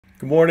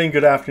Good morning,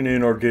 good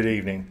afternoon, or good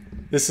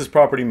evening. This is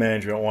Property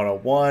Management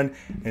 101,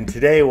 and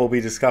today we'll be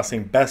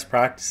discussing best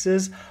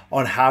practices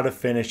on how to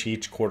finish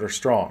each quarter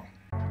strong.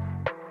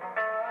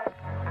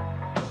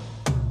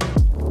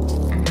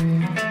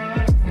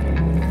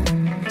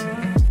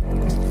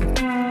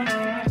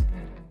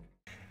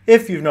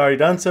 If you've not already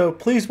done so,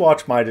 please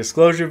watch my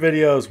disclosure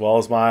video as well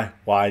as my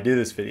why I do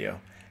this video.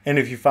 And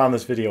if you found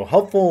this video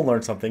helpful and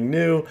learned something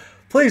new,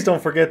 please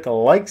don't forget to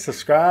like,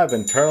 subscribe,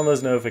 and turn on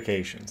those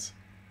notifications.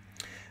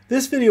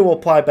 This video will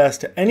apply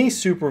best to any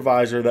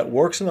supervisor that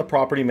works in the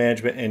property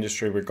management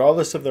industry,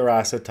 regardless of their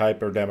asset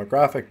type or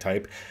demographic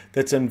type,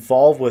 that's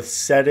involved with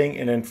setting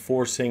and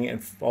enforcing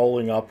and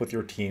following up with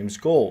your team's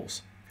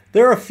goals.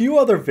 There are a few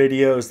other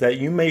videos that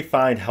you may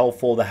find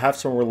helpful that have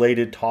some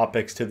related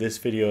topics to this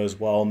video as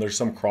well, and there's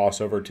some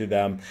crossover to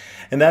them.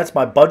 And that's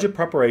my budget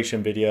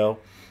preparation video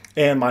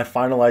and my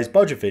finalized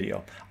budget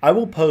video. I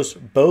will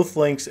post both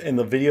links in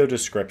the video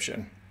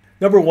description.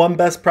 Number one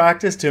best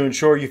practice to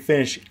ensure you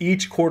finish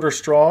each quarter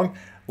strong: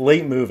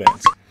 late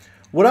move-ins.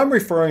 What I'm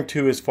referring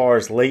to as far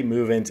as late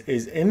move-ins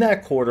is in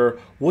that quarter,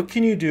 what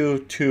can you do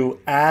to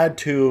add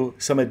to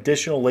some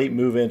additional late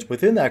move-ins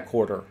within that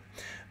quarter?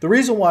 The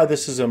reason why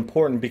this is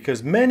important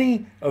because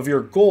many of your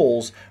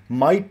goals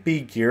might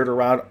be geared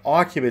around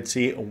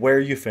occupancy where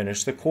you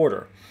finish the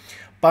quarter.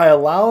 By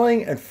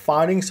allowing and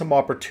finding some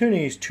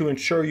opportunities to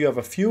ensure you have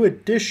a few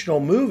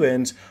additional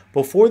move-ins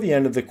before the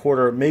end of the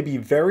quarter may be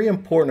very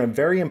important and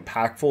very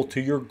impactful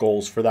to your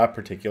goals for that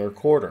particular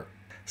quarter.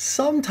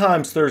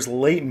 Sometimes there's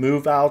late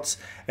move-outs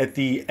at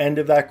the end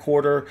of that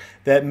quarter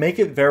that make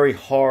it very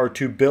hard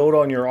to build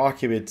on your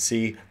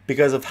occupancy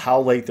because of how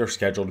late they're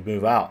scheduled to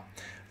move out.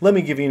 Let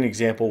me give you an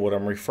example of what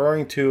I'm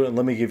referring to, and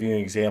let me give you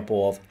an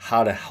example of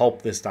how to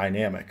help this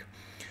dynamic.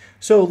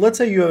 So let's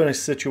say you're in a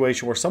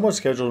situation where someone's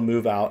scheduled to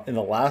move out in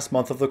the last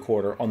month of the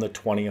quarter on the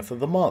 20th of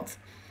the month.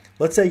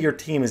 Let's say your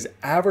team's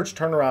average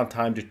turnaround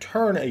time to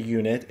turn a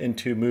unit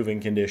into move-in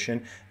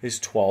condition is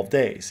 12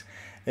 days.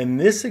 In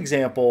this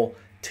example,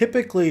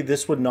 typically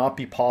this would not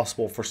be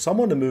possible for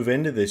someone to move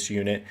into this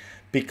unit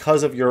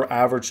because of your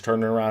average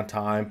turnaround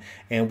time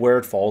and where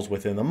it falls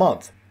within the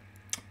month.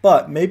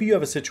 But maybe you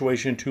have a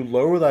situation to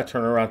lower that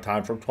turnaround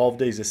time from 12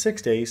 days to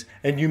 6 days,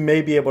 and you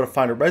may be able to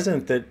find a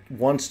resident that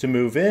wants to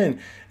move in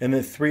and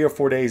then 3 or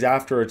 4 days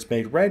after it's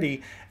made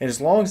ready. And as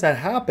long as that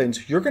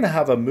happens, you're going to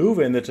have a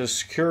move-in that just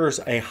secures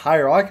a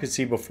higher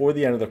occupancy before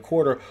the end of the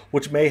quarter,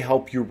 which may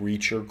help you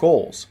reach your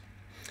goals.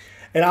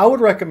 And I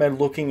would recommend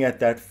looking at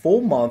that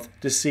full month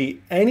to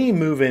see any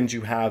move-ins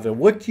you have and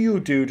what do you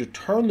do to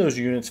turn those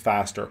units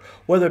faster,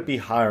 whether it be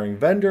hiring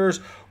vendors,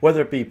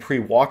 whether it be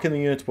pre-walking the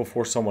units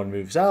before someone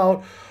moves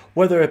out,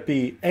 whether it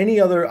be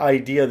any other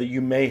idea that you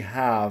may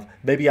have,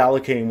 maybe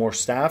allocating more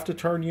staff to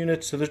turn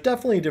units. So there's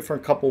definitely a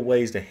different couple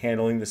ways to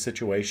handling the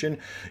situation.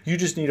 You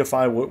just need to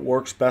find what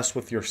works best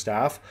with your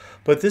staff.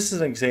 But this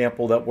is an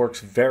example that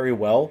works very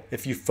well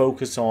if you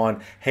focus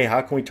on, hey,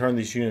 how can we turn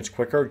these units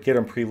quicker, get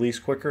them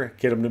pre-leased quicker,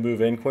 get them to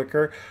move in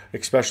quicker,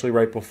 especially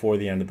right before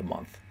the end of the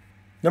month.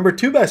 Number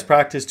two best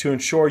practice to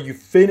ensure you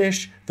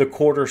finish the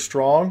quarter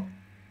strong: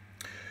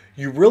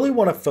 you really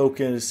want to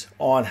focus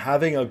on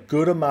having a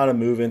good amount of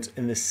move-ins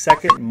in the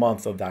second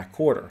month of that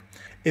quarter.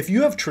 If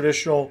you have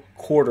traditional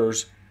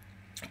quarters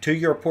to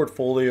your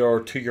portfolio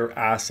or to your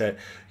asset,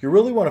 you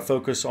really want to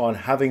focus on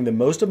having the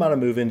most amount of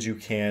move-ins you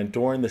can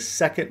during the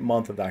second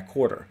month of that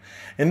quarter.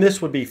 And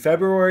this would be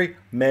February,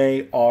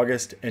 May,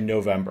 August, and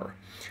November.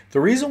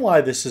 The reason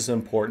why this is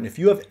important, if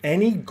you have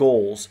any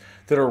goals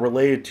that are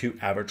related to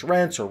average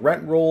rents or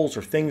rent rolls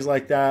or things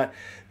like that,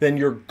 then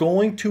you're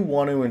going to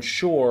want to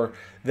ensure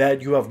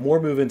that you have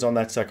more move-ins on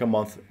that second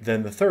month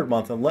than the third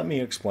month, and let me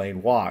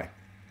explain why.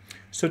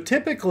 So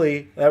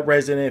typically, that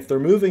resident, if they're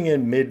moving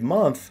in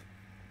mid-month,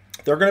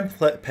 they're going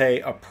to pay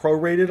a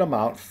prorated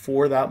amount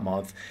for that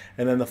month,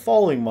 and then the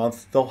following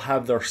month, they'll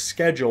have their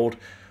scheduled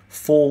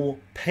full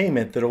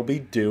payment that'll be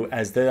due,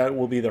 as that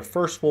will be their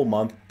first full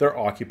month they're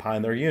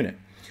occupying their unit.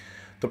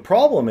 The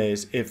problem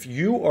is if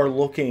you are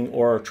looking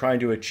or trying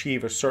to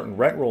achieve a certain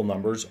rent roll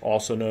numbers,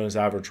 also known as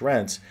average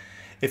rents,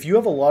 if you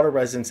have a lot of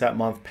residents that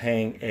month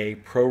paying a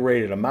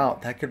prorated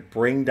amount, that could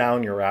bring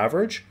down your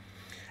average.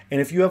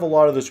 And if you have a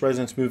lot of those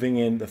residents moving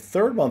in the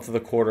third month of the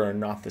quarter and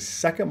not the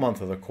second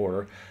month of the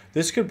quarter,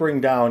 this could bring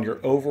down your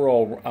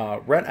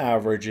overall rent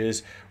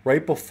averages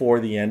right before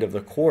the end of the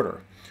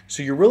quarter.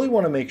 So you really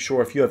want to make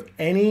sure if you have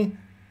any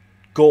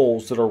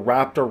goals that are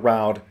wrapped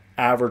around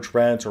average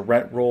rents or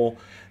rent roll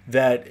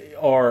that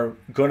are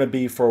going to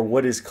be for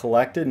what is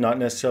collected, not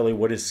necessarily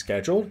what is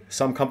scheduled.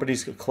 Some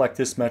companies collect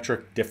this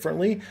metric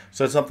differently,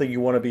 so that's something you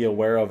want to be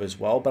aware of as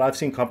well. But I've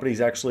seen companies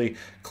actually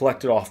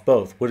collect it off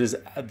both, what is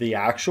the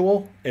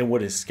actual and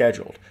what is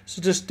scheduled.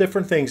 So just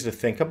different things to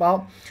think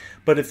about.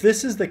 But if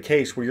this is the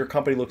case where your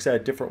company looks at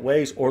it different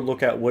ways or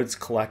look at what's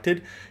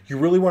collected, you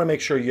really want to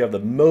make sure you have the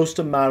most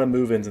amount of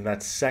move-ins in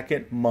that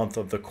second month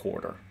of the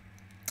quarter.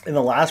 And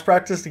the last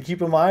practice to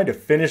keep in mind to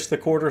finish the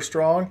quarter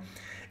strong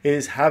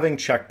is having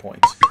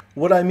checkpoints.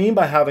 What I mean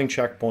by having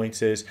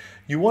checkpoints is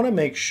you want to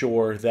make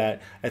sure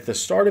that at the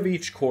start of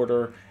each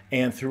quarter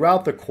And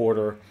throughout the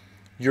quarter,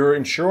 you're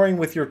ensuring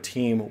with your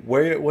team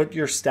what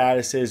your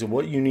status is and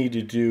what you need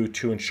to do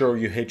to ensure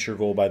you hit your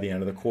goal by the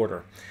end of the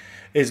quarter.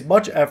 As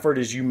much effort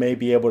as you may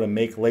be able to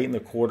make late in the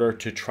quarter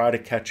to try to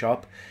catch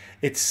up,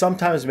 it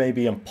sometimes may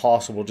be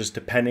impossible just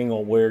depending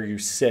on where you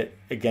sit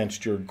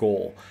against your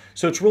goal.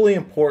 So it's really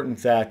important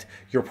that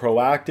you're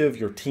proactive,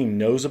 your team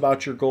knows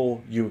about your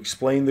goal, you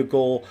explain the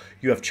goal,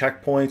 you have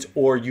checkpoints,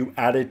 or you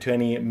add it to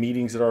any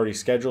meetings that are already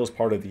scheduled as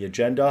part of the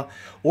agenda,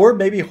 or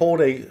maybe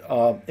hold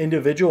a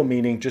individual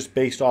meeting just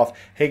based off,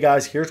 hey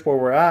guys, here's where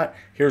we're at,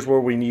 here's where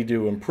we need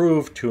to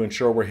improve to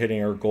ensure we're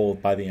hitting our goal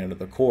by the end of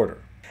the quarter.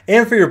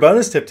 And for your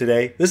bonus tip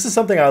today, this is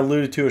something I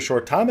alluded to a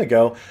short time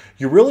ago.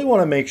 You really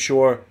want to make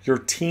sure your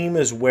team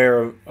is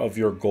aware of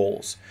your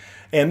goals.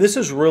 And this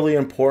is really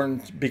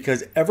important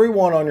because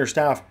everyone on your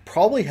staff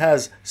probably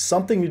has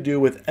something to do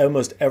with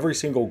almost every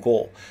single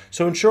goal.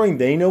 So ensuring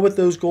they know what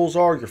those goals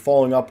are, you're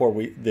following up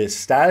the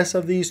status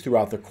of these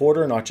throughout the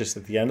quarter, not just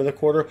at the end of the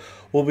quarter,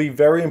 will be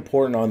very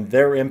important on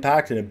their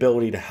impact and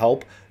ability to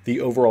help the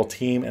overall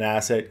team and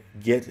asset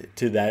get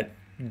to that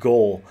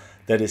goal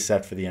that is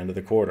set for the end of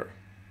the quarter.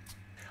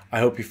 I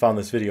hope you found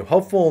this video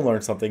helpful and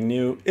learned something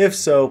new. If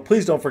so,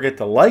 please don't forget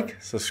to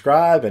like,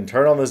 subscribe, and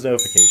turn on those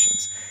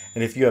notifications.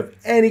 And if you have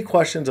any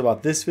questions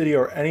about this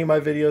video or any of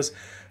my videos,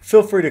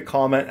 feel free to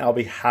comment and I'll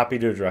be happy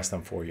to address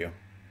them for you.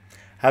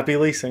 Happy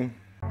leasing.